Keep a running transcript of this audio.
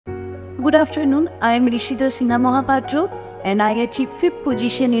Good afternoon. I am Wrisita Sinha Mahapatra and I achieved 5th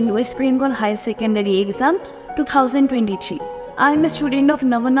position in West Bengal Higher Secondary Exam 2023. I am a student of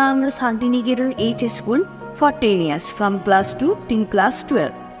Navananda Santiniketan H School for 10 years from class 2 till class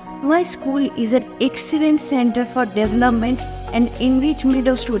 12. My school is an excellent center for development and enrichment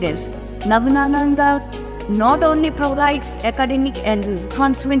of students. Navananda not only provides academic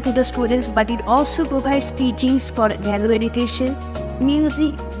advancement to the students, but it also provides teachings for value education,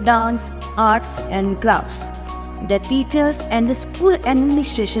 music, dance, arts and crafts. The teachers and the school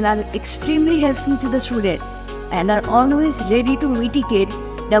administration are extremely helpful to the students and are always ready to mitigate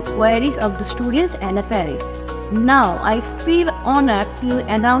the queries of the students and the parents. Now I feel honored to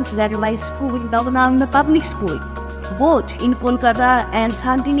announce that my school, Navananda Public School, both in Kolkata and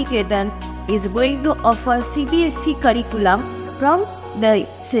Santiniketan, is going to offer CBSE curriculum from the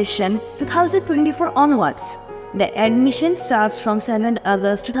session 2024 onwards. The admission starts from 7th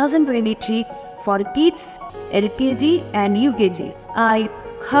August 2023 for kids, LKG and UKG. I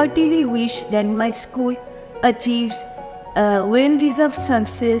heartily wish that my school achieves a well-deserved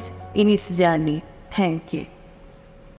success in its journey. Thank you.